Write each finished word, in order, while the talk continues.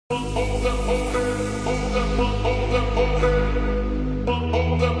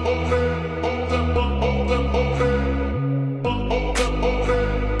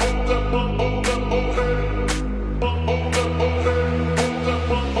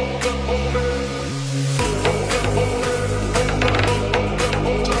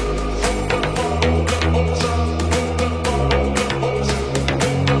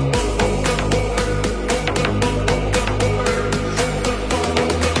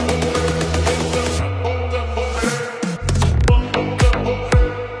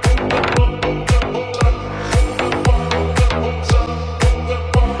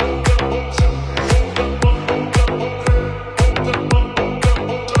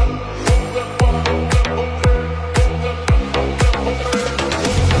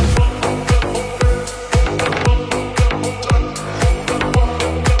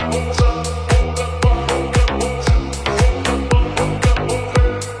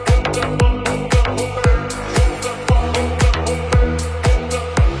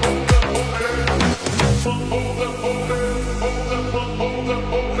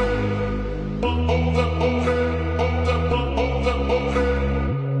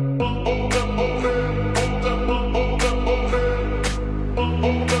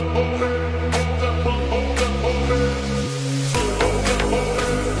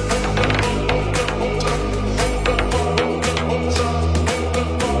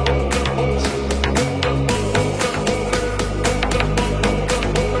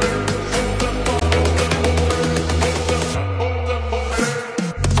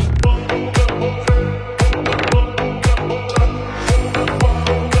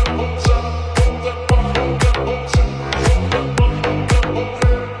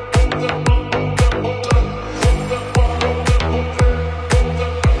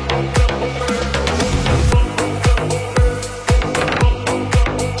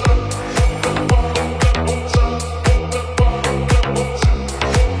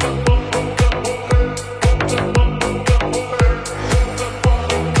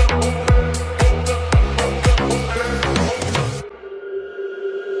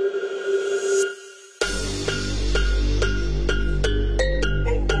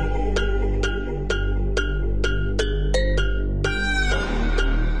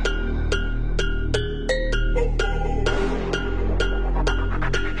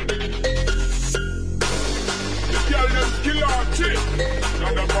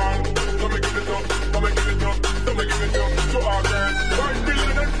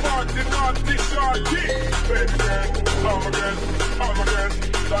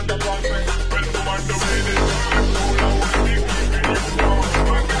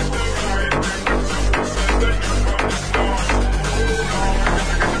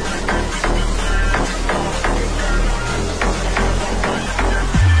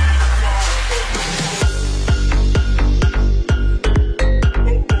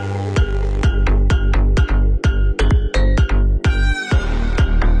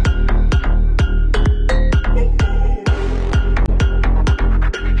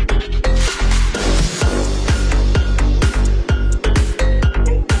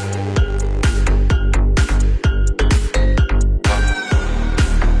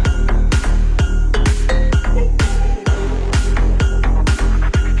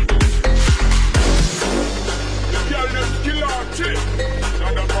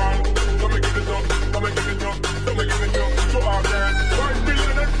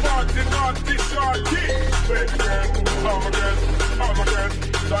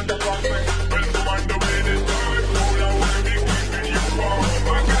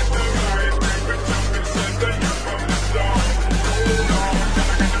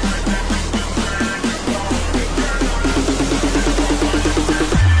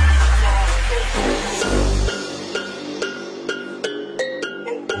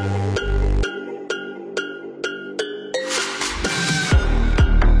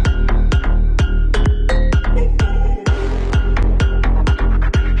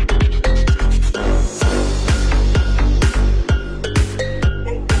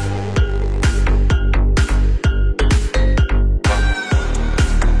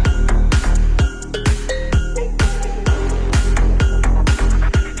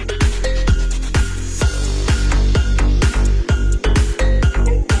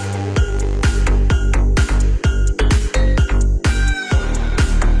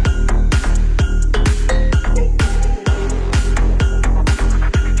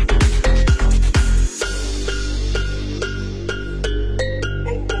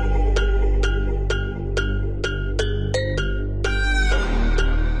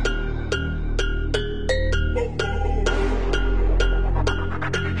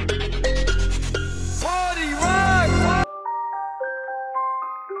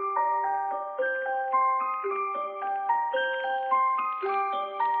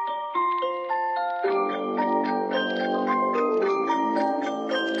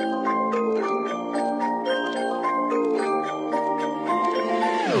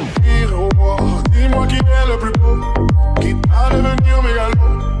Miroir, dis-moi qui est le plus beau, quitte à devenir mégalo.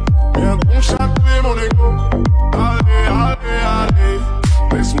 Viens donc chatouiller mon ego. Allez, allez, allez,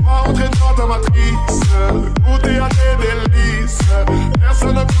 laisse-moi entrer dans ta matrice, goûter à tes délices.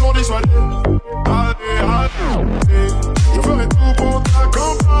 Personne ne peut m'en dissuader. Allez, allez, je ferai tout pour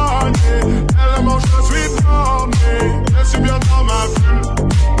t'accompagner. Tellement je suis borné, je suis bien dans ma bulle.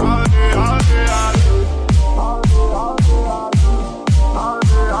 Allez, allez, allez.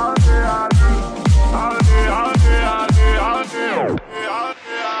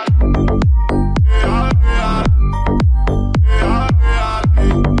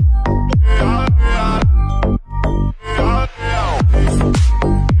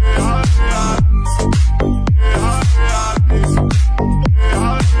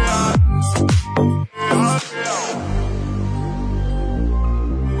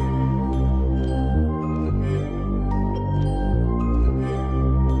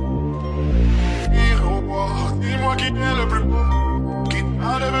 Dis-moi qui est le plus beau, quitte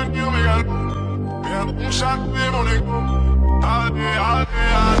à devenir mégalo. Viens donc chatouiller mon ego. Allez,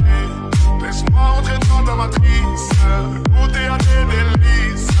 allez, allez, laisse-moi entrer dans ta matrice, goûter à tes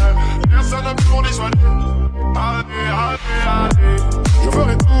délices. Personne ne peut m'en dissuader. Allez, allez, allez, je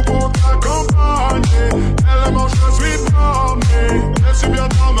ferai tout pour t'accompagner. Tellement je suis borné, je suis bien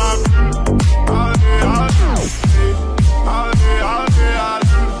dans ma bulle. Allez, allez, allez, allez, allez, allez,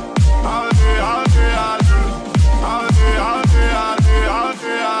 allez, allez, allez.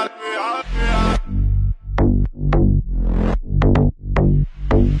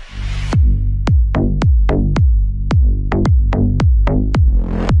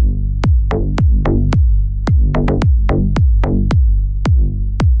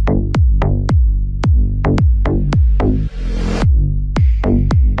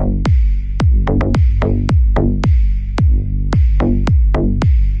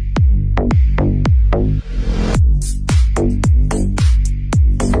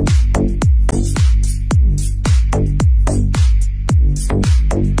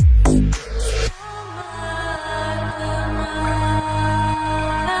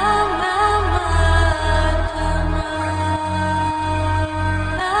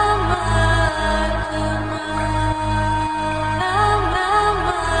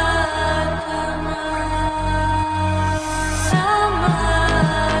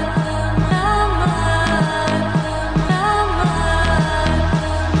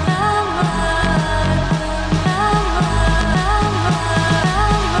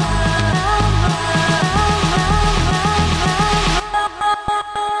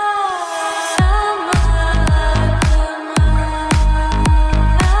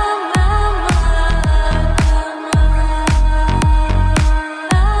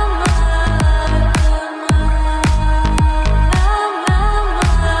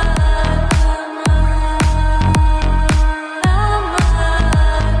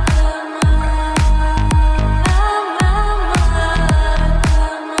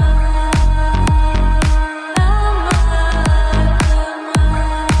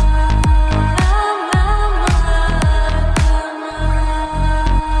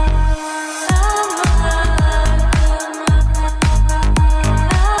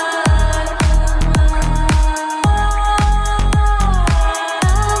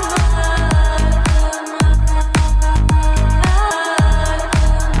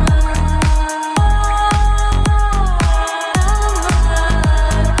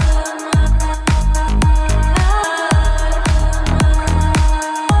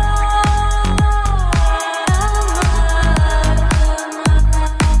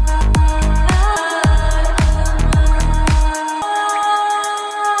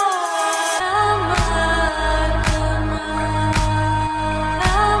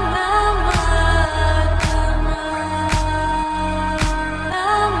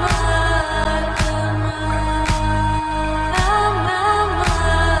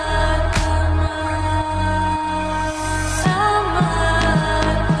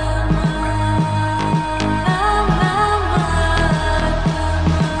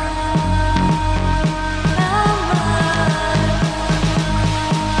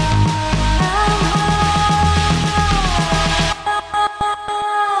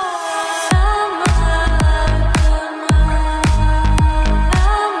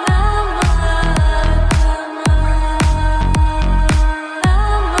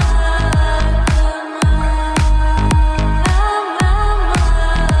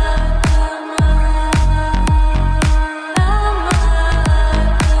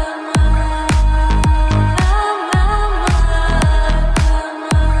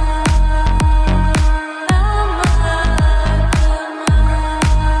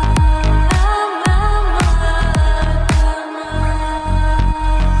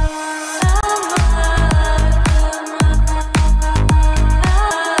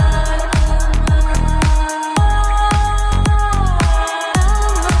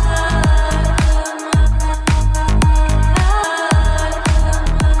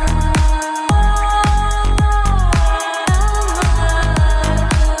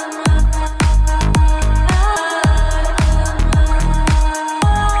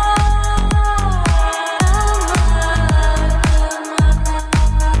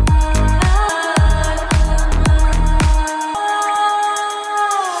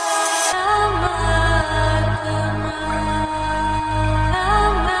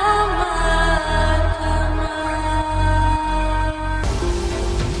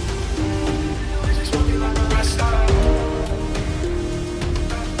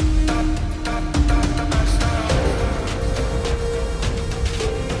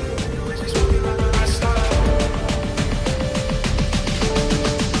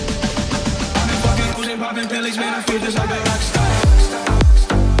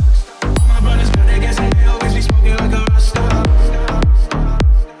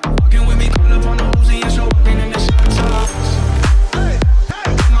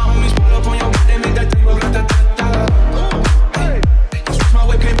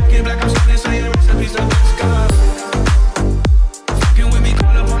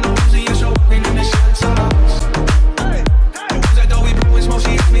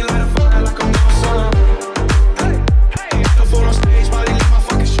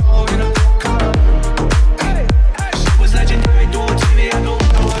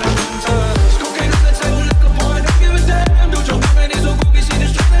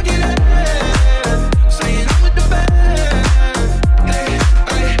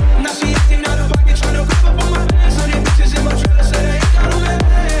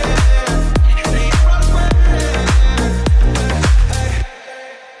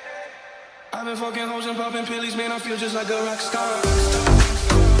 just like a rock star.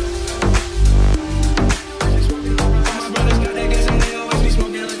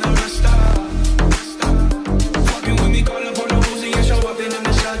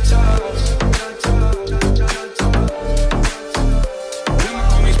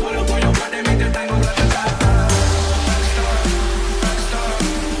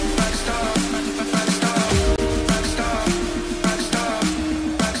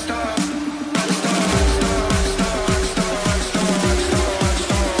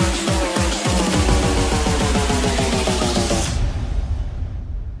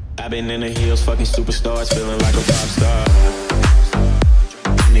 Been in the hills, fucking superstars, feeling like a pop star.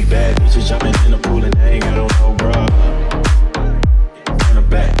 Any bad bitches jumping in the pool and they ain't got on no bra. Front or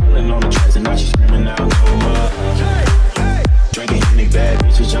back, pulling on the tracks and now she screaming out no more. Drinking any bad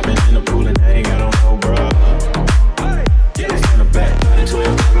bitches jumping in the pool and they ain't got on no bra. Front or back,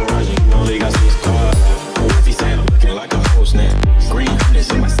 12 garage, you only got 6 cars. If he say I'm looking like a whole snap, green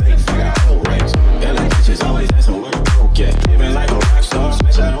hundreds in my safe, I got whole racks. LA bitches always asking where the broke at. Living like a rock star,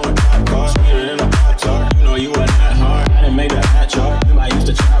 smash out on the sweeter than a pop tart. You know you are not hard. I didn't make that hot chart. I used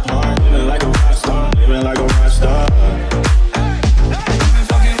to chop hard. Living like a rock star. Living like a rock star.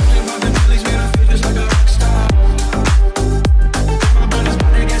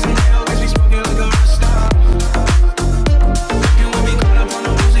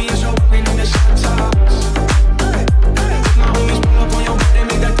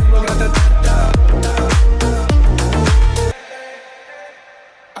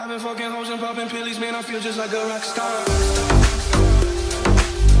 Just like a rock star.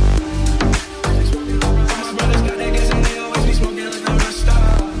 My brothers got that gas and they always be smoking like a rock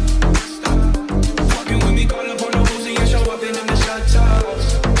star. Fucking with me, call up on the Uzi and show up in them the shot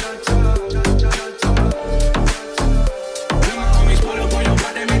tops. When my homies pull up on your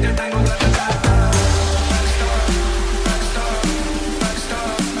block, they make that thing go like a rock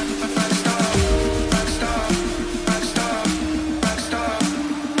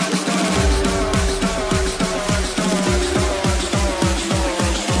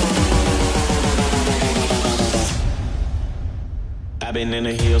I've been in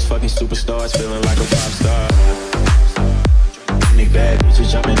the hills, fucking superstars, feeling like a pop star. Any bad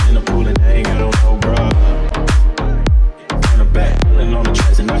bitches jumping in the pool and they ain't got on no bra. Front or back, pulling on the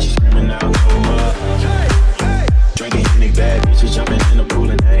tracks and now she screaming out no more. Drinking any bad bitches jumping in the pool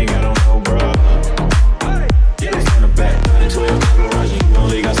and they ain't got on no bra. Front or back, 12 garage, you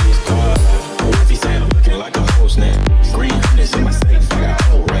only got 6 cars. If he say I'm looking like a whole snap, green hundreds in my safe, I got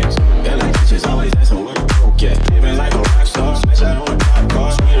whole racks. LA bitches always asking where the broke at. Living like a rock star, smash out on the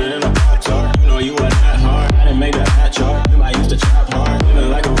sweeter than a pop tart. You know you are not hard. I didn't make that hot chart. I used to chop hard. Living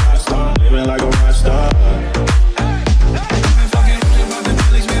like a rock star. Living like a rock star. I've been fucking with my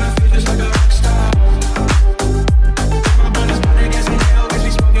police, man, I feel just like a rock star.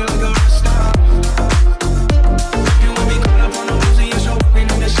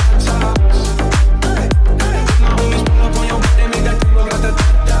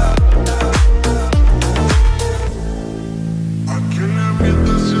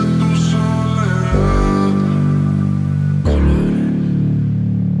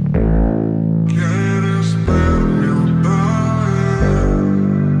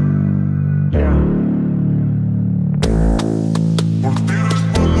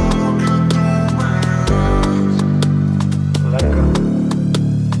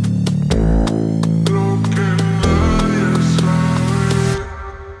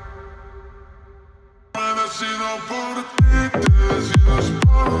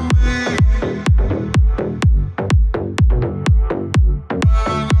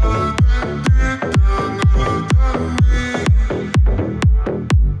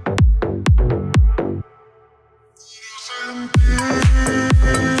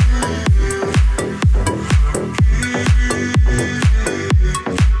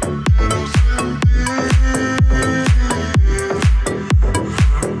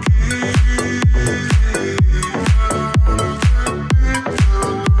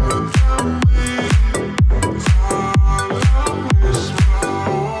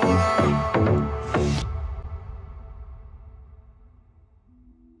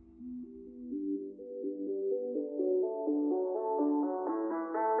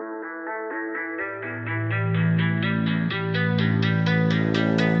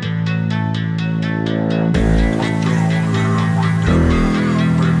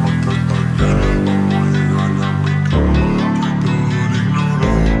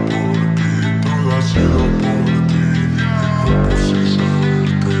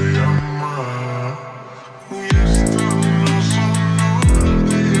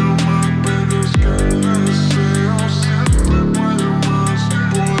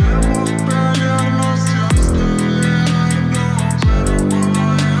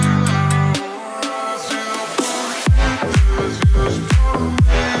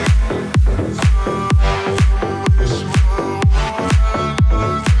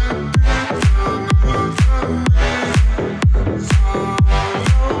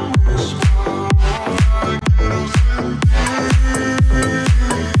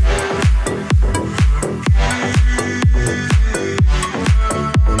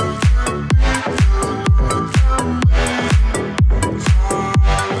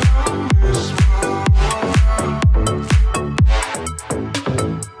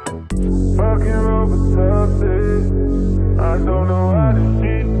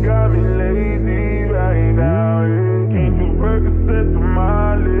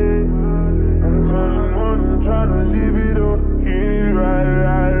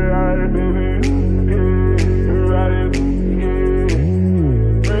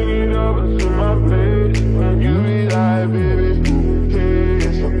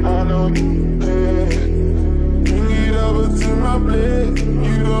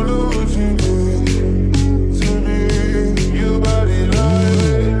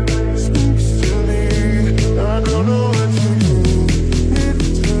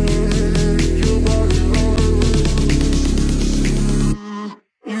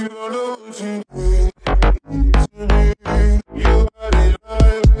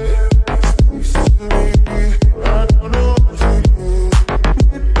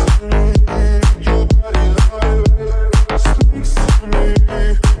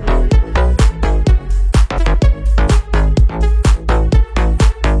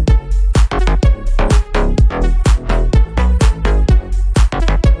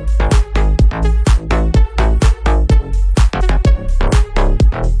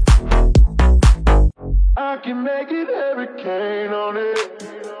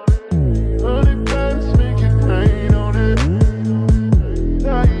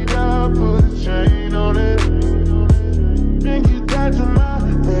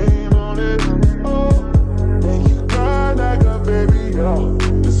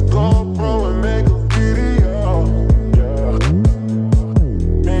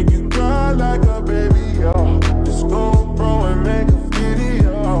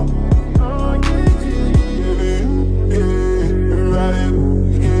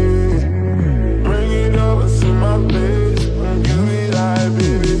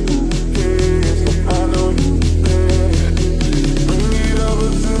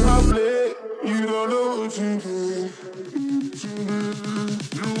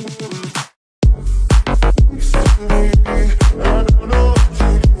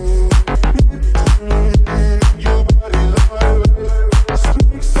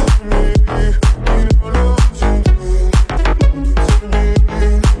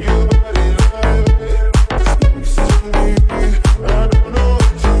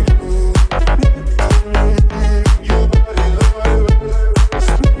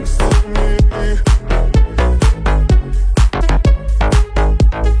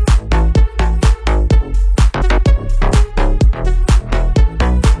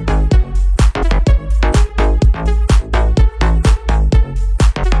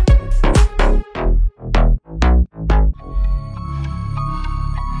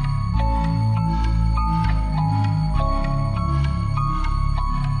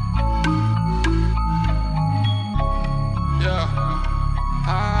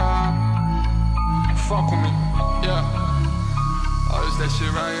 this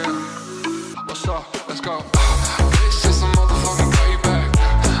shit right here. What's up? Let's go. This is some motherfucking payback.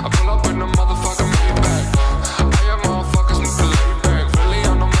 I pull up in the motherfucking Maybach. All your motherfuckers need to lay back. Really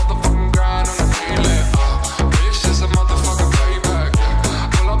on the motherfucking grind on the daily. This is a motherfucking payback.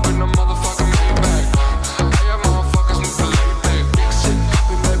 Pull up in the motherfucking Maybach. All your motherfuckers need to lay back. Big shit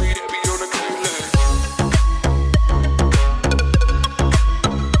poppin', baby, they be on the daily.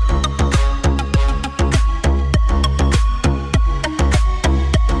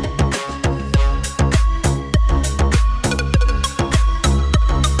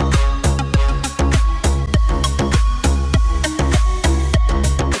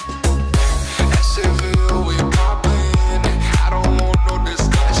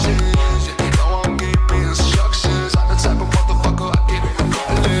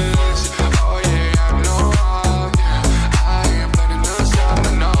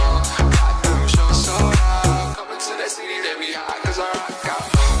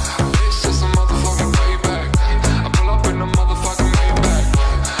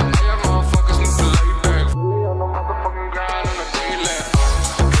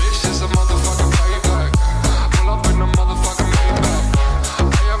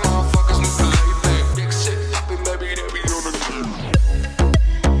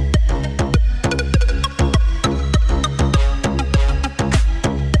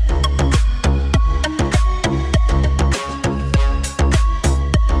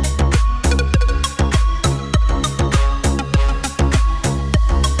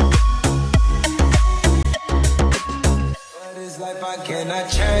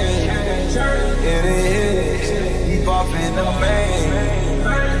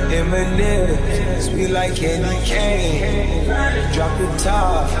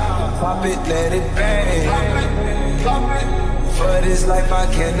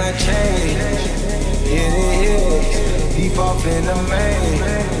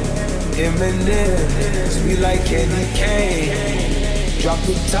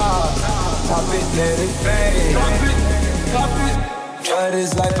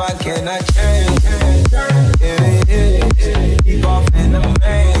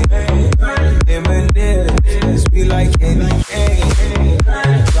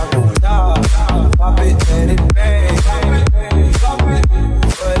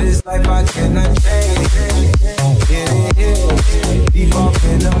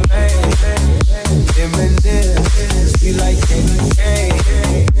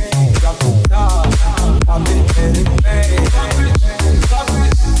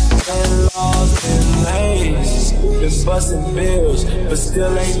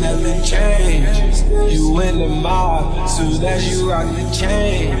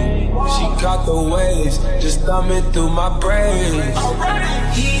 Through my brain.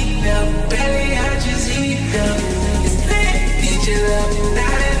 Alright. Heat up, belly, I just heat up. It's lit, need your love. Now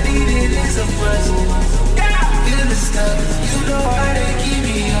that needed is a buzz. Yeah. Feel the stuff, you know how to keep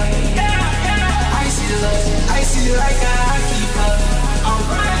me up. Yeah. Icy love, icy like a hockey puck.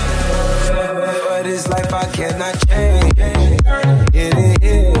 Alright. For this life I cannot change. It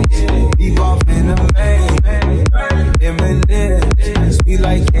is deep off in the main. Eminem, sweet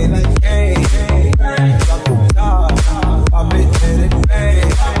like candy cane. Drop the top, pop it, let it bang.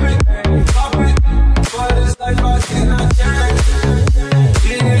 Pop it, for this life I cannot change.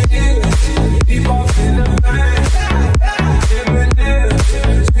 It is deep off in the main. Eminem,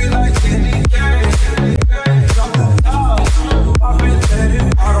 sweet like candy cane. Drop the top, pop it, let it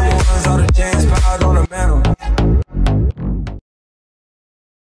bang. All the ones, all the chains, piled on the mantle.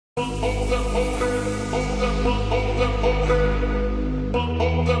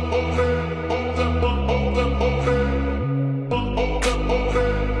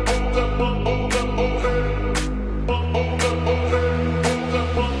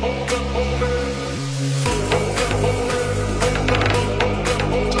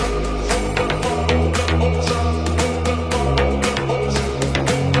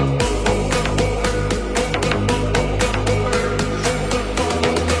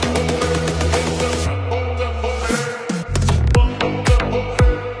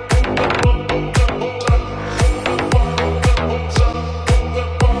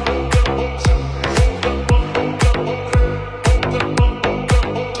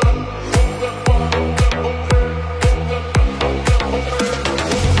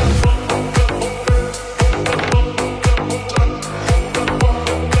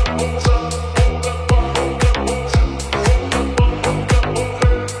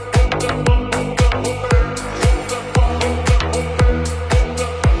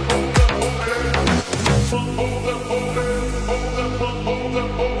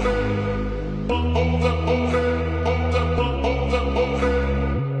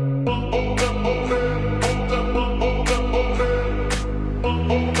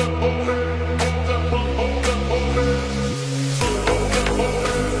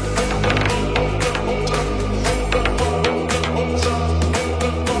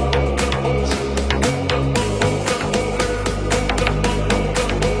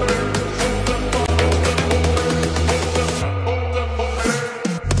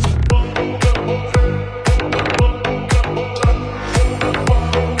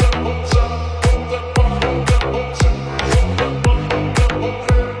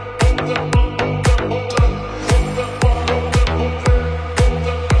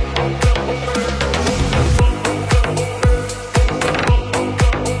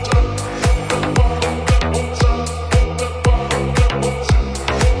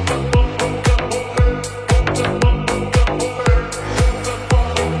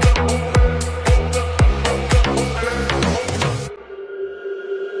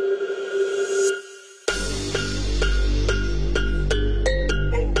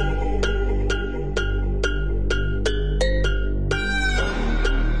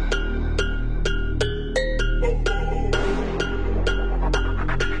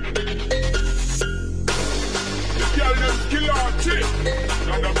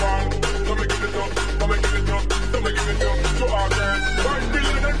 to our girl. 5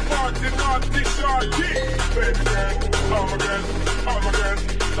 million and 40 naughty shorty. Baby girl, I'm a girl, I'm a girl.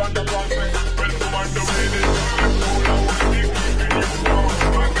 Stand up and sing, when woman the way they do it. Hold on, when we keeping you warm.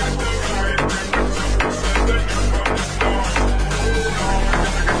 I got the right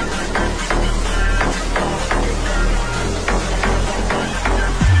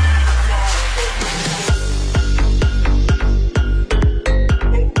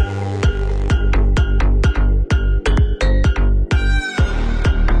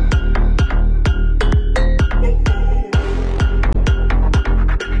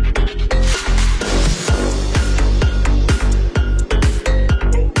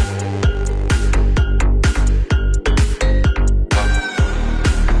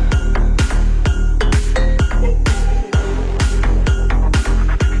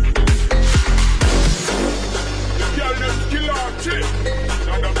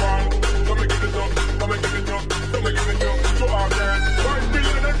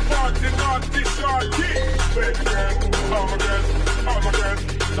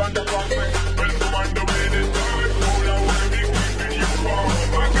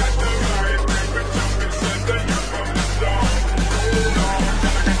temperature, set the new from the start. Hold on, I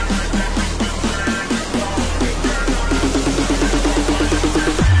gotta get the right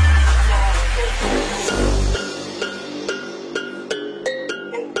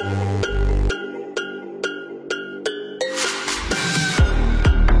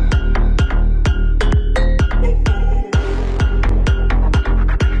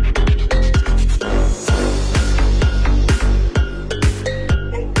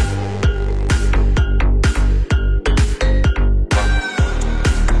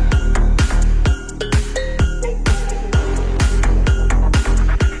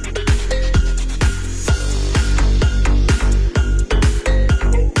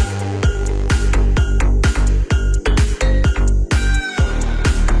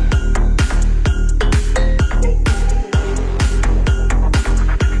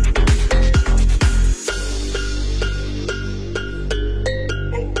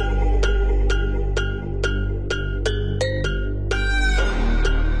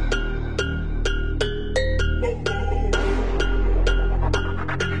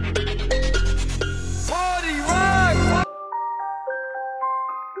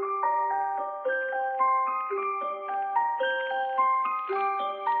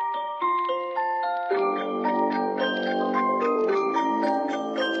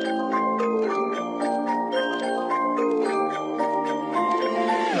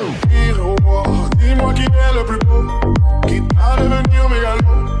Dis-moi qui est le plus beau, quitte à devenir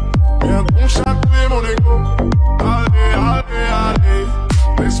mégalo. Viens donc chatouiller mon ego. Allez, allez, allez,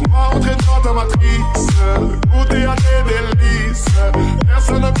 laisse-moi entrer dans ta matrice, goûter à tes délices.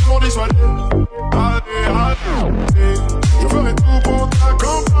 Personne ne peut m'en dissuader. Allez, allez, je ferai tout pour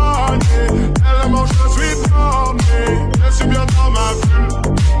t'accompagner. Tellement je suis borné, je suis bien dans ma bulle.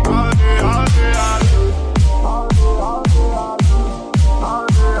 Allez, allez, allez.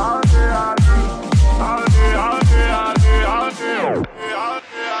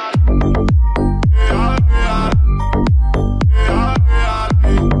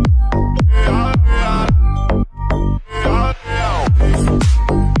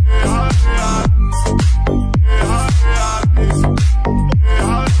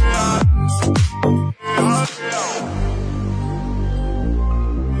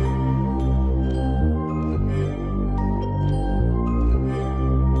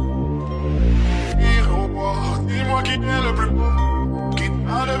 Dis-moi qui est le plus beau, quitte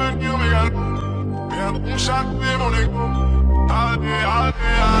à devenir mégalo. Viens donc chatouiller mon ego. Allez,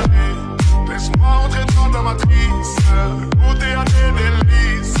 allez, allez, laisse-moi entrer dans ta matrice, goûter à tes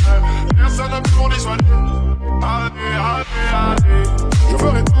délices. Personne ne peut m'en dissuader. Allez, allez, allez, je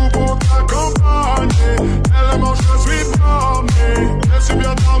ferai tout pour t'accompagner. Tellement je suis borné, je suis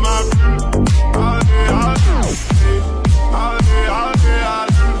bien dans ma bulle. Allez, allez, allez, allez,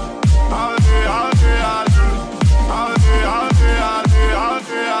 allez. Allez, allez, allez, allez, allez, allez,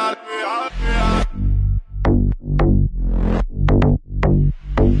 allez, allez.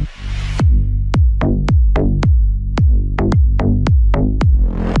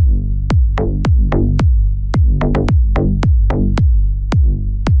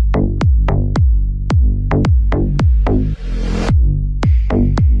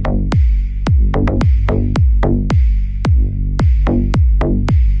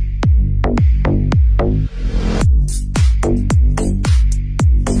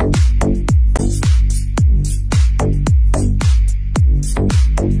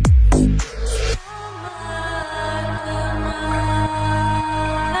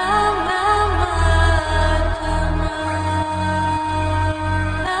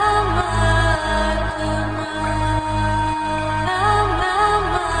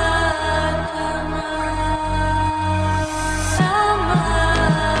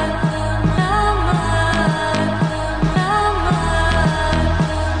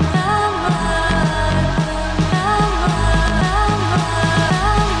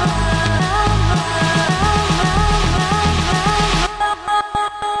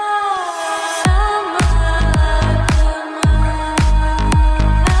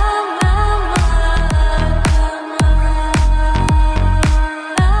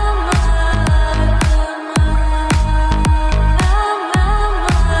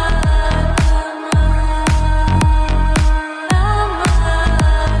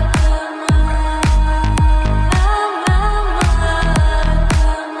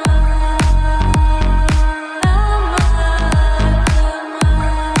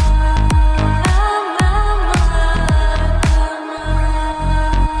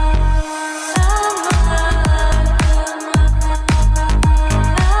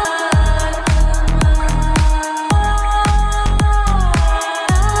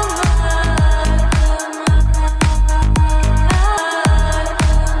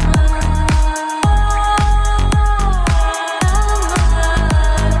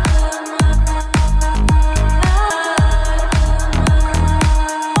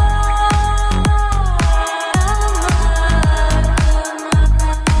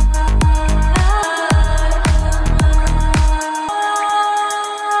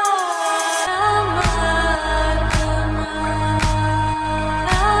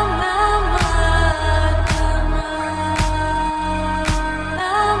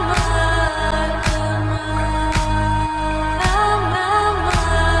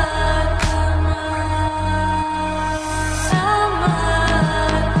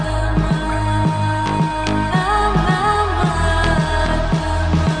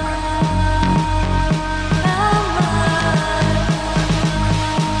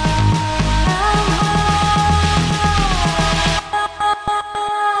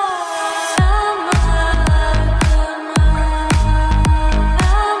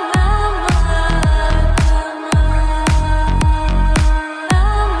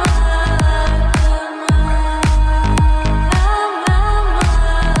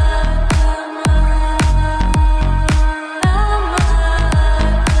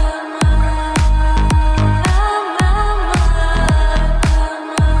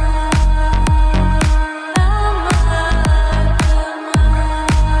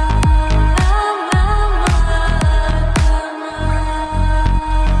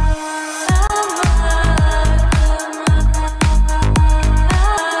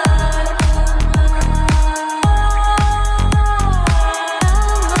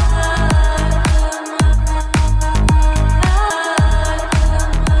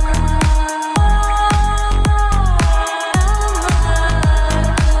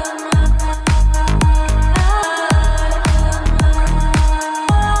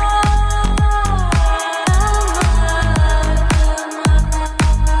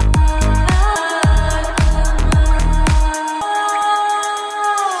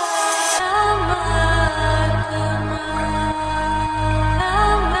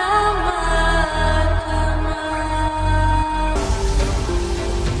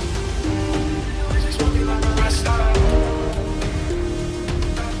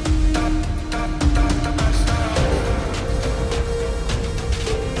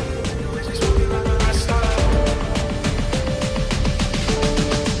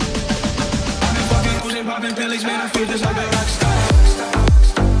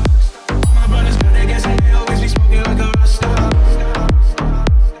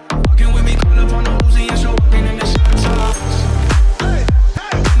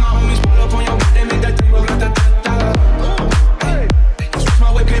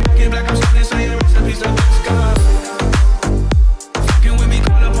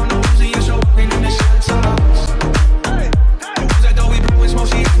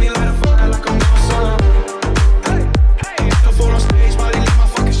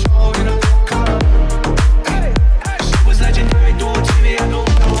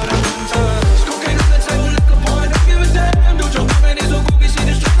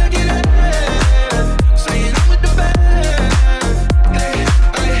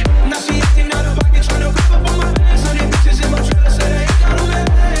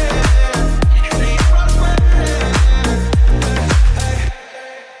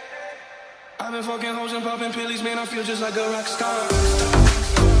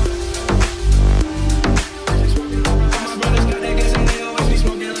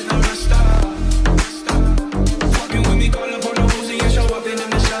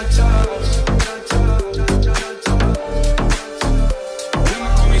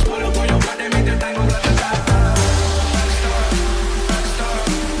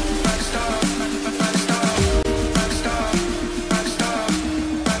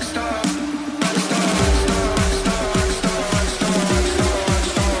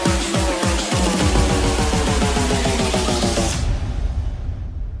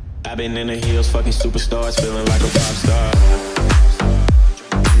 been in the hills, fucking superstars, feeling like a pop star.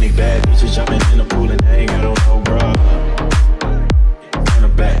 Any bad bitches jumping in the pool and they ain't got on no bra. Front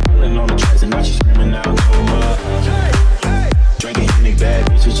or back, pulling on the tracks and now she screaming out no more. Drinking any bad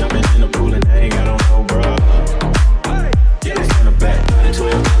bitches jumping in the pool and they ain't got on no bra. Front or back,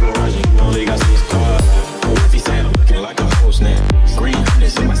 12 garage, you only got 6 cars. If he saying I'm looking like a whole snap, green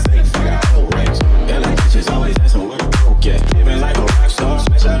hundreds in my safe, I got whole racks. LA bitches always asking where the broke at. Living like a rock star,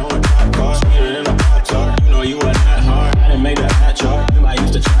 smash out on the top car, sweeter than a pop tart. You know you were not hard, I didn't make that hot chart. You might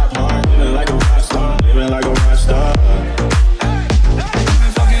used to chop hard, living like a rock star, living like a rock star.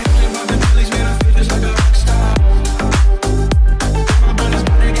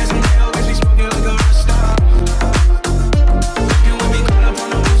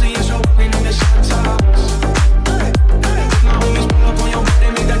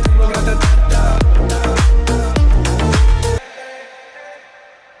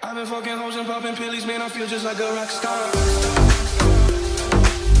 Just like a rock star.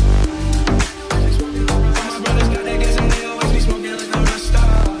 My brothers got that gas and they always be smoking like a rock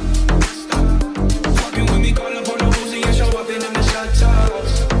star. Fucking with me, call up on the Uzi and show up in them the shot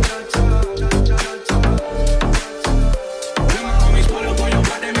tops. When my homies pull up on your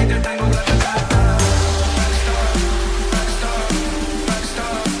block, they make that thing go like a rock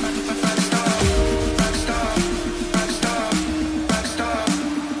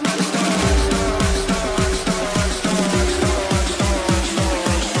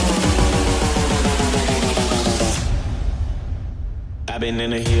Been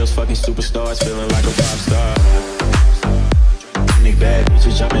in the hills, fucking superstars, feeling like a pop star. Any bad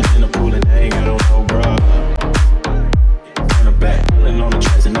bitches jumping in the pool and they ain't got on no bra. Front or back, pulling on the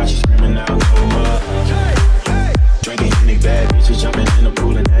tracks and now she screaming out no more. Drinking any bad bitches jumping in the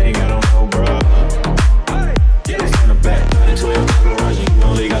pool and they ain't got on no bra. Front or back, 12 garage, you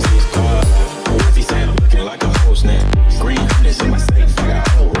only got 6 cars. If he saying I'm looking like a whole snap, green hundreds in my safe, I got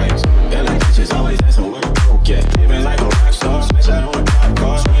whole racks. LA bitches always asking where the broke at. Living like a rock star, smash out on the top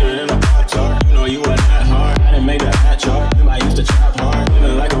car, sweeter than a pop tart. You know you were not hard, I didn't make that hot chart. You might used to chop hard,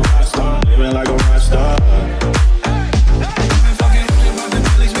 living like a rock star, living like a rock star.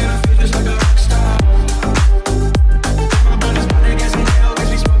 Police, man, I feel just like a rock star. My brothers got that gas and they always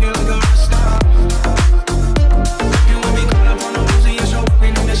be smoking.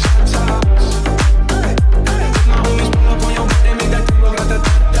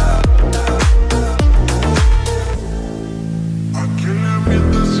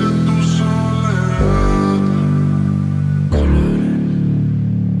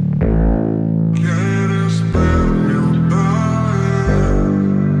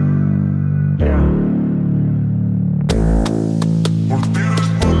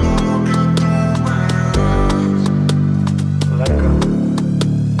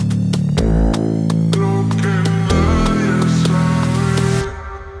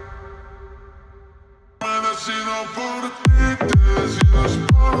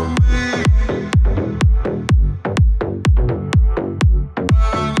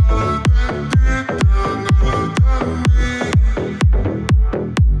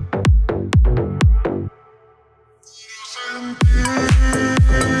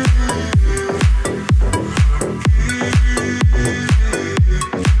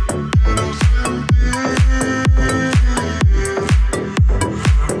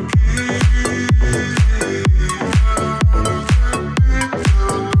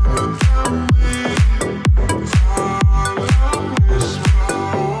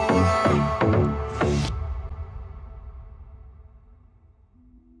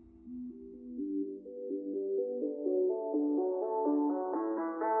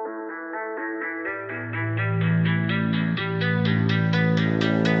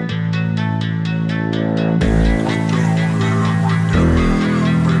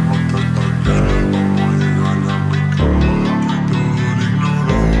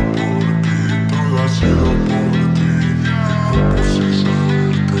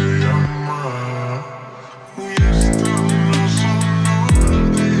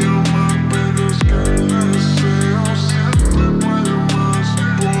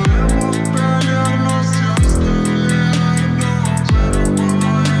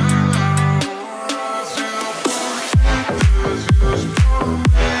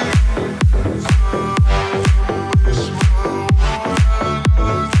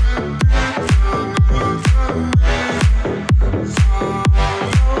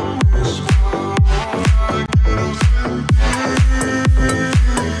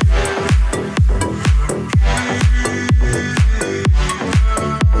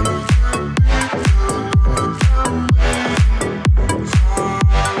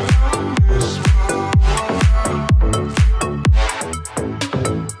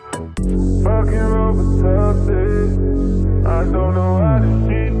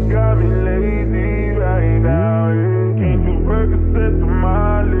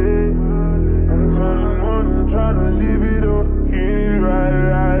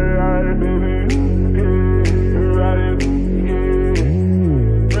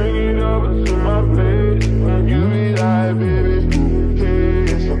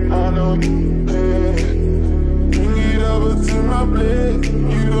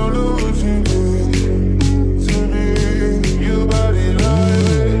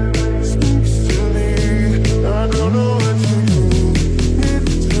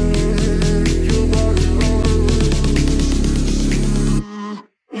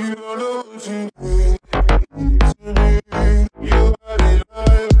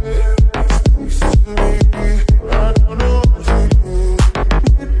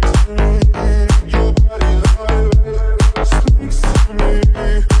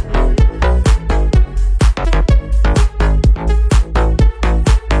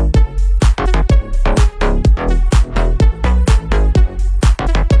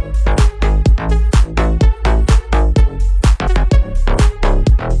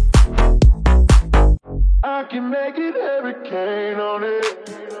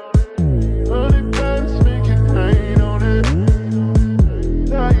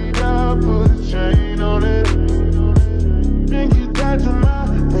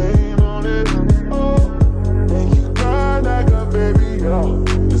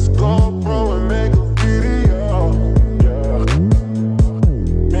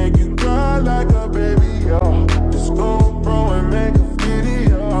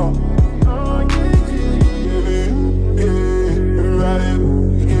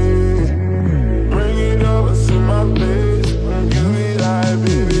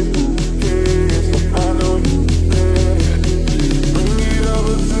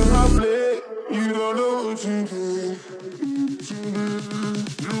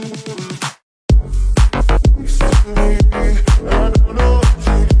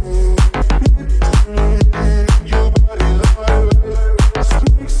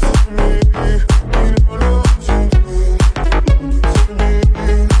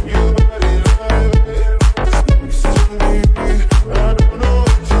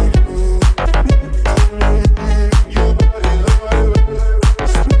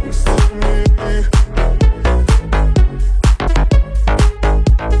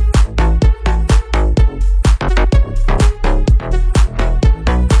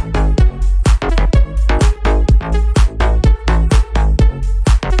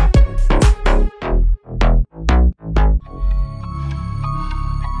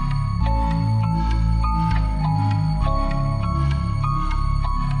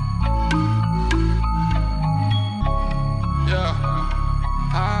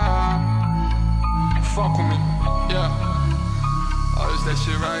 that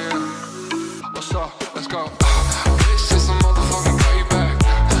shit right here. What's up? Let's go. This is a motherfucking playback.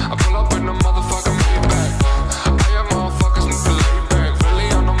 I pull up in the motherfucking Maybach. I am motherfuckers need to lay back. Really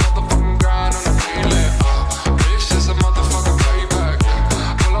on the motherfucking grind on the daily. This is a motherfucking playback.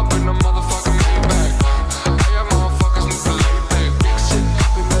 Pull up in the motherfucking Maybach. I am motherfuckers need to lay back. Big shit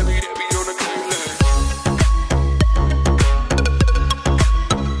poppin', baby, they be on the daily.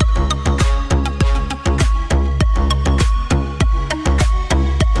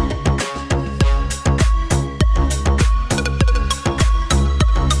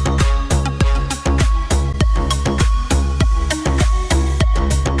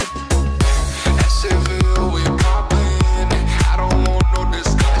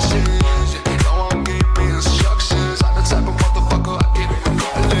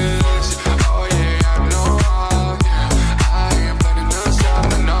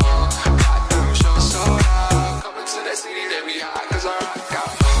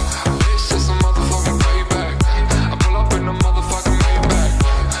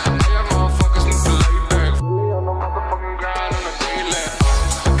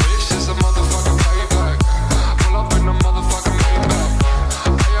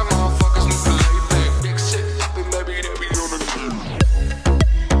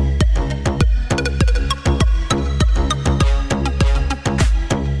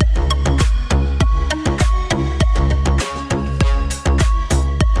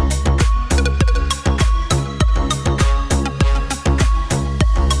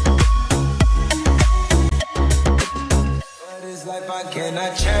 I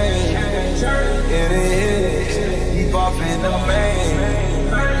cannot change. It is deep off in the main.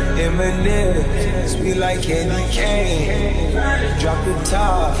 Eminem, sweet like candy cane. Drop the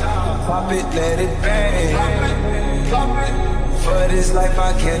top, pop it, let it bang. For this life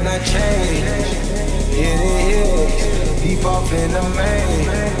I cannot change. It is deep off in the main.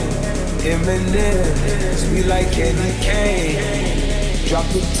 Eminem, sweet like candy cane. Drop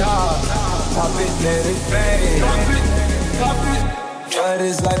the top, pop it, let it bang. For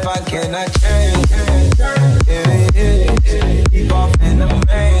this life I cannot change. Keep off in the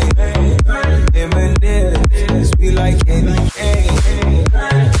main. Eminem, sweet like candy cane.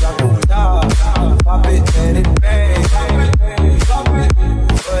 Drop the top, pop it, let it bang.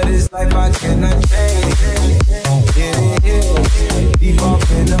 For this life I cannot change. Keep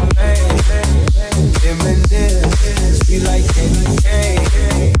off in the main. Eminem, sweet like candy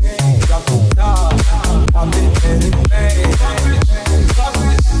cane. Drop the top, pop it, let it bang.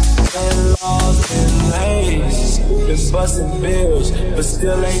 And laws and lanes, been busting bills, but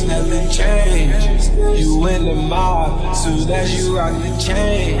still ain't nothing changed. You in the mob, soon as you rock the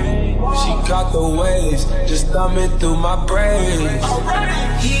chain. She caught the waves, just thumbing through my brain.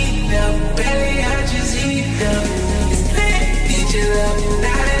 Heat up, belly, I just heat up. It's lit, beat you up.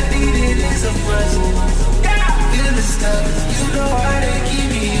 Now that beat it is a buzz. Feel the stuff, you know how to keep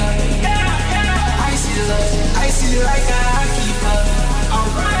me up. Icy love, icy like a hockey puck.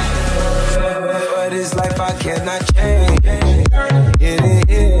 For this life I cannot change. It